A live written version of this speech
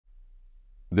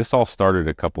This all started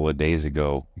a couple of days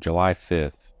ago, July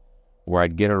 5th, where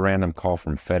I'd get a random call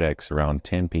from FedEx around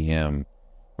 10 p.m.,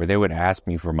 where they would ask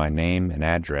me for my name and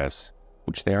address,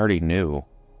 which they already knew.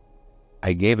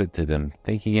 I gave it to them,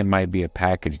 thinking it might be a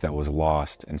package that was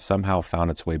lost and somehow found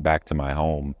its way back to my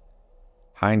home.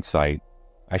 Hindsight,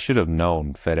 I should have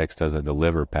known FedEx doesn't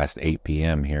deliver past 8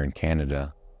 p.m. here in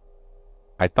Canada.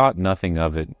 I thought nothing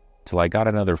of it till I got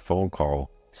another phone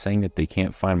call saying that they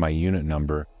can't find my unit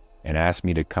number and asked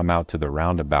me to come out to the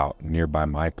roundabout nearby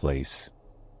my place.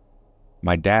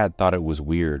 My dad thought it was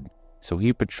weird, so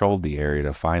he patrolled the area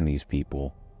to find these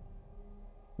people.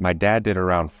 My dad did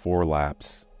around 4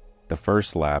 laps. The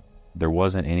first lap, there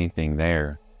wasn't anything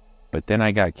there, but then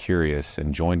I got curious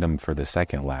and joined him for the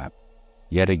second lap.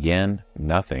 Yet again,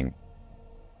 nothing.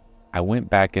 I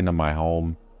went back into my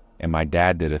home, and my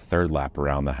dad did a third lap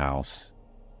around the house.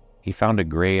 He found a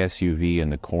gray SUV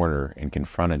in the corner and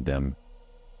confronted them.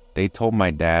 They told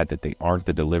my dad that they aren't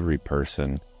the delivery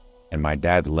person, and my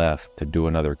dad left to do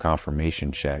another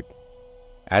confirmation check.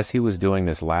 As he was doing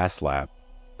this last lap,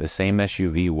 the same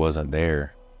SUV wasn't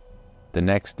there. The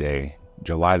next day,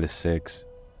 July the 6th,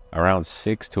 around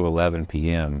 6 to 11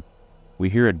 p.m., we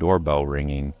hear a doorbell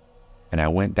ringing, and I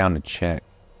went down to check,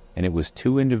 and it was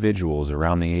 2 individuals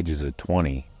around the ages of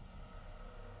 20.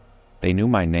 They knew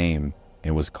my name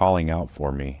and was calling out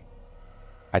for me.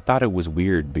 I thought it was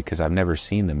weird because I've never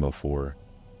seen them before.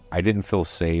 I didn't feel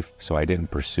safe, so I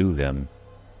didn't pursue them.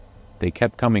 They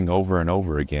kept coming over and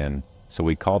over again, so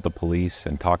we called the police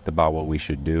and talked about what we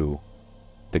should do.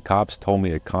 The cops told me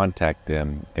to contact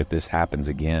them if this happens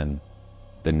again.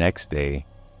 The next day,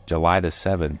 July the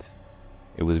 7th,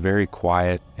 it was very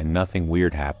quiet and nothing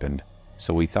weird happened,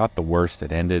 so we thought the worst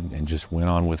had ended and just went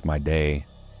on with my day.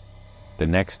 The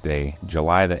next day,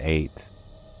 July the 8th,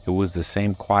 it was the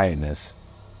same quietness,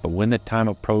 but when the time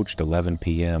approached 11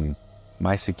 p.m.,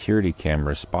 my security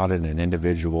camera spotted an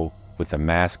individual with a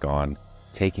mask on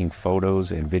taking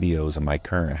photos and videos of my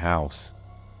current house.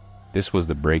 This was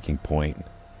the breaking point.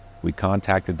 We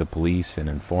contacted the police and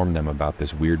informed them about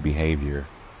this weird behavior.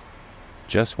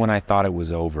 Just when I thought it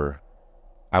was over,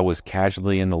 I was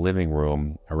casually in the living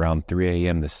room around 3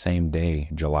 a.m. the same day,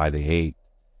 July the 8th.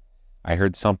 I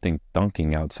heard something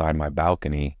thunking outside my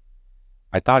balcony.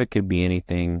 I thought it could be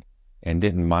anything and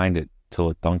didn't mind it till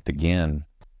it thunked again.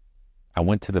 I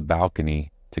went to the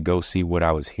balcony to go see what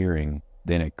I was hearing,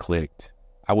 then it clicked.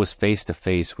 I was face to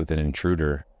face with an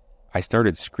intruder. I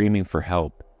started screaming for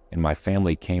help, and my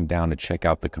family came down to check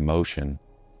out the commotion.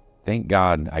 Thank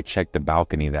God I checked the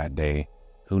balcony that day.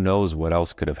 Who knows what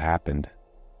else could have happened.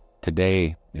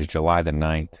 Today is July the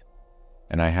 9th,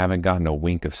 and I haven't gotten a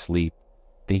wink of sleep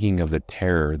thinking of the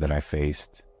terror that I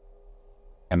faced.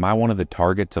 Am I one of the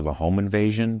targets of a home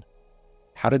invasion?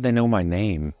 How did they know my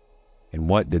name? And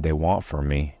what did they want from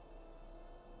me?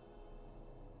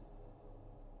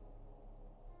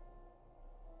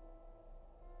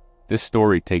 This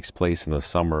story takes place in the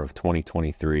summer of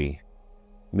 2023.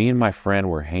 Me and my friend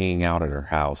were hanging out at her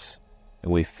house,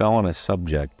 and we fell on a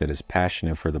subject that is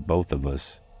passionate for the both of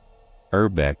us,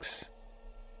 urbex.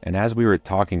 And as we were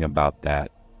talking about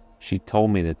that, she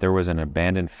told me that there was an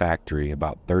abandoned factory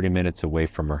about 30 minutes away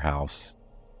from her house.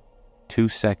 2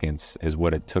 seconds is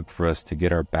what it took for us to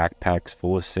get our backpacks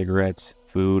full of cigarettes,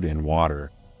 food, and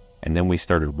water, and then we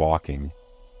started walking.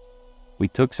 We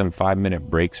took some 5-minute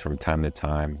breaks from time to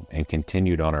time and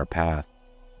continued on our path.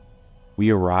 We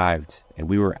arrived, and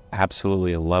we were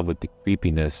absolutely in love with the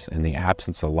creepiness and the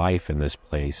absence of life in this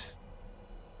place.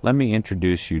 Let me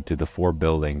introduce you to the 4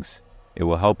 buildings. It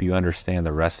will help you understand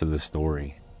the rest of the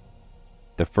story.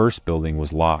 The first building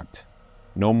was locked.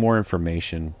 No more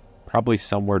information. Probably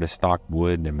somewhere to stock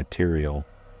wood and material.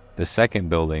 The second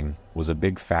building was a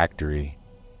big factory.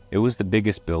 It was the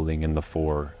biggest building in the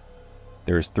 4.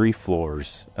 There's 3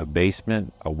 floors, a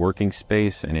basement, a working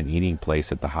space, and an eating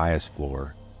place at the highest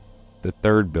floor. The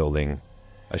third building,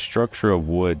 a structure of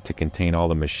wood to contain all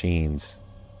the machines.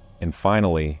 And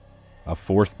finally, a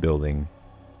 4th building,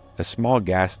 a small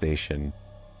gas station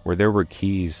where there were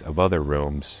keys of other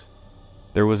rooms.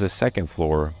 There was a second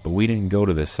floor, but we didn't go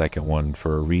to the second one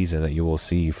for a reason that you will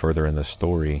see further in the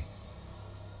story.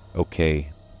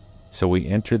 Okay, so we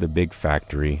enter the big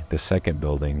factory, the second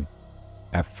building.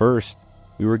 At first,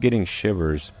 we were getting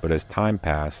shivers, but as time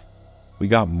passed, we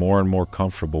got more and more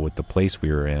comfortable with the place we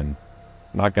were in.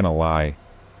 Not gonna lie,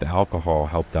 the alcohol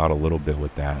helped out a little bit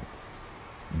with that.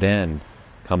 Then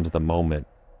comes the moment.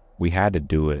 We had to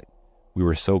do it. We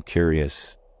were so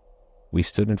curious. We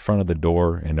stood in front of the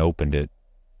door and opened it.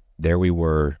 There we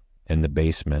were, in the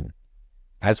basement.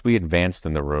 As we advanced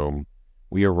in the room,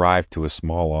 we arrived to a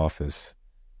small office.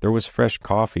 There was fresh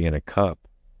coffee in a cup,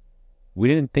 We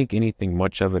didn't think anything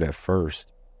much of it at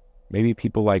first. Maybe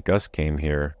people like us came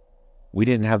here. We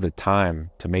didn't have the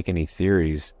time to make any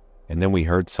theories, and then we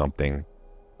heard something.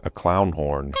 A clown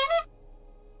horn.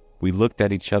 We looked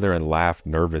at each other and laughed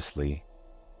nervously.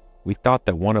 We thought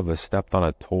that one of us stepped on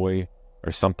a toy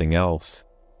or something else.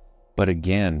 But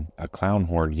again, a clown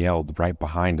horn yelled right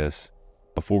behind us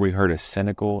before we heard a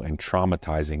cynical and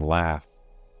traumatizing laugh.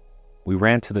 We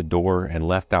ran to the door and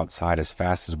left outside as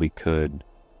fast as we could.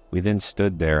 We then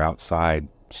stood there outside,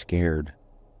 scared.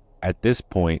 At this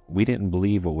point, we didn't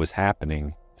believe what was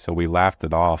happening, so we laughed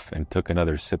it off and took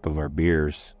another sip of our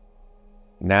beers.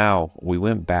 Now, we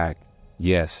went back.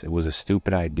 Yes, it was a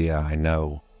stupid idea, I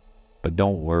know. But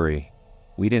don't worry,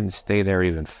 we didn't stay there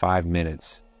even 5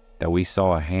 minutes that we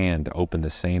saw a hand open the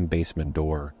same basement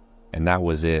door, and that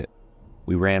was it.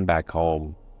 We ran back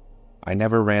home. I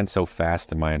never ran so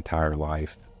fast in my entire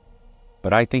life.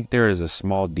 But I think there is a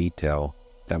small detail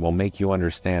that will make you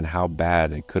understand how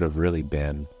bad it could have really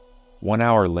been. 1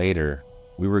 hour later,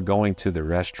 we were going to the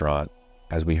restaurant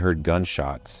as we heard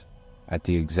gunshots at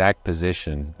the exact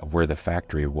position of where the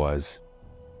factory was.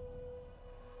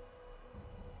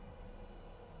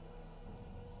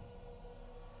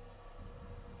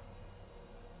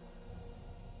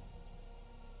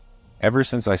 Ever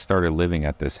since I started living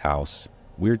at this house,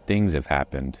 weird things have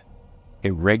happened.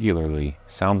 It regularly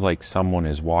sounds like someone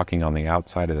is walking on the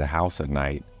outside of the house at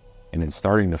night, and it's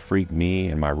starting to freak me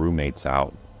and my roommates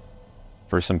out.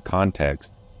 For some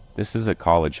context, this is a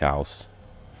college house.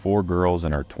 4 girls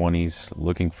in our 20s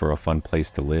looking for a fun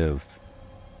place to live.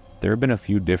 There have been a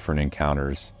few different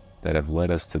encounters that have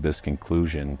led us to this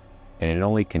conclusion, and it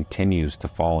only continues to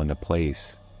fall into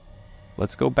place.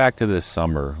 Let's go back to this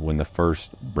summer when the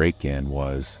first break-in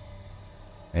was.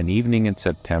 An evening in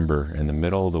September in the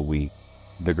middle of the week,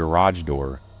 the garage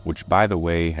door, which by the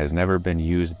way has never been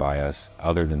used by us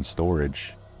other than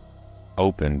storage,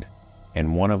 opened,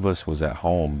 and one of us was at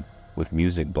home with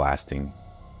music blasting.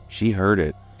 She heard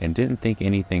it and didn't think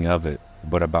anything of it,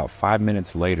 but about 5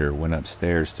 minutes later went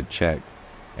upstairs to check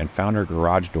and found her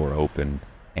garage door open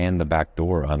and the back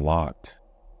door unlocked.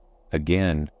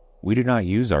 Again, we do not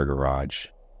use our garage.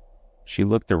 She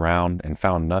looked around and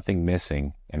found nothing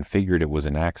missing and figured it was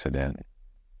an accident.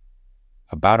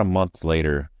 About a month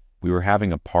later, we were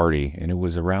having a party and it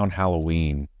was around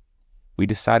Halloween. We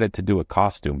decided to do a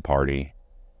costume party.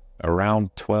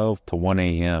 Around 12 to 1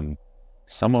 a.m.,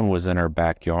 someone was in our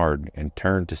backyard and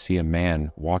turned to see a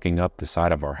man walking up the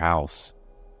side of our house.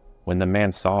 When the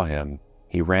man saw him,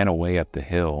 he ran away up the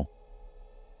hill.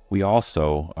 We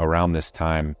also, around this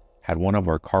time, had one of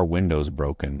our car windows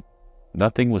broken.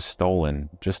 Nothing was stolen,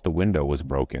 just the window was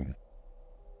broken.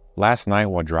 Last night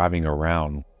while driving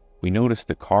around, we noticed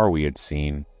the car we had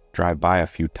seen drive by a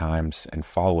few times and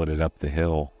followed it up the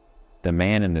hill. The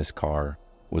man in this car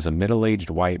was a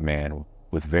middle-aged white man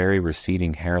with very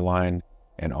receding hairline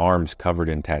and arms covered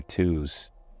in tattoos.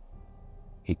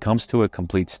 He comes to a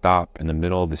complete stop in the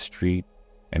middle of the street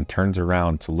and turns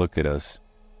around to look at us,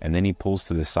 and then he pulls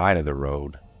to the side of the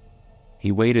road.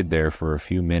 He waited there for a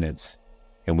few minutes,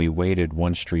 and we waited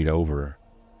one street over.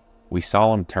 We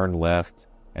saw him turn left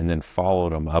and then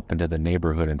followed him up into the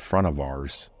neighborhood in front of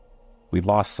ours. We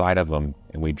lost sight of him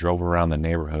and we drove around the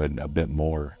neighborhood a bit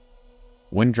more.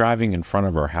 When driving in front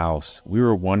of our house, we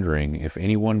were wondering if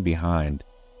anyone behind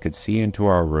could see into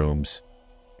our rooms,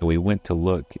 and we went to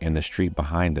look in the street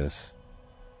behind us.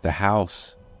 The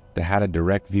house that had a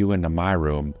direct view into my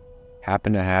room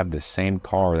happened to have the same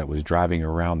car that was driving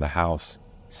around the house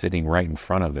sitting right in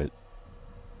front of it.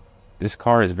 This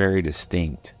car is very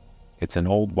distinct. It's an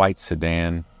old white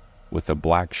sedan with a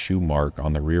black shoe mark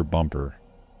on the rear bumper.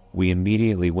 We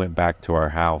immediately went back to our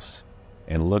house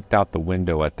and looked out the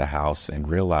window at the house and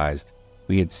realized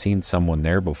we had seen someone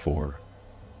there before.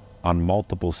 On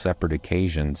multiple separate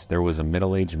occasions, there was a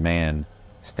middle-aged man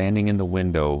standing in the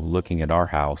window looking at our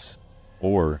house,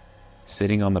 or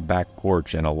sitting on the back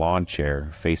porch in a lawn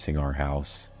chair facing our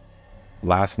house.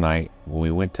 Last night, when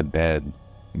we went to bed,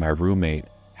 my roommate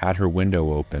had her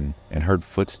window open and heard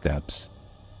footsteps,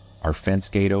 our fence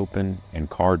gate open, and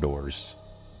car doors.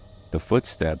 The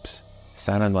footsteps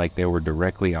sounded like they were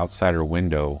directly outside her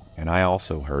window, and I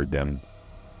also heard them.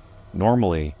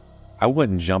 Normally, I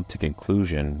wouldn't jump to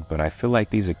conclusion, but I feel like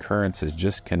these occurrences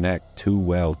just connect too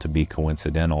well to be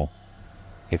coincidental.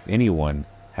 If anyone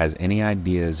has any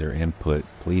ideas or input,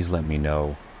 please let me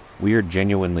know. We are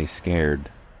genuinely scared.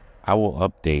 I will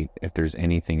update if there's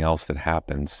anything else that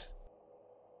happens.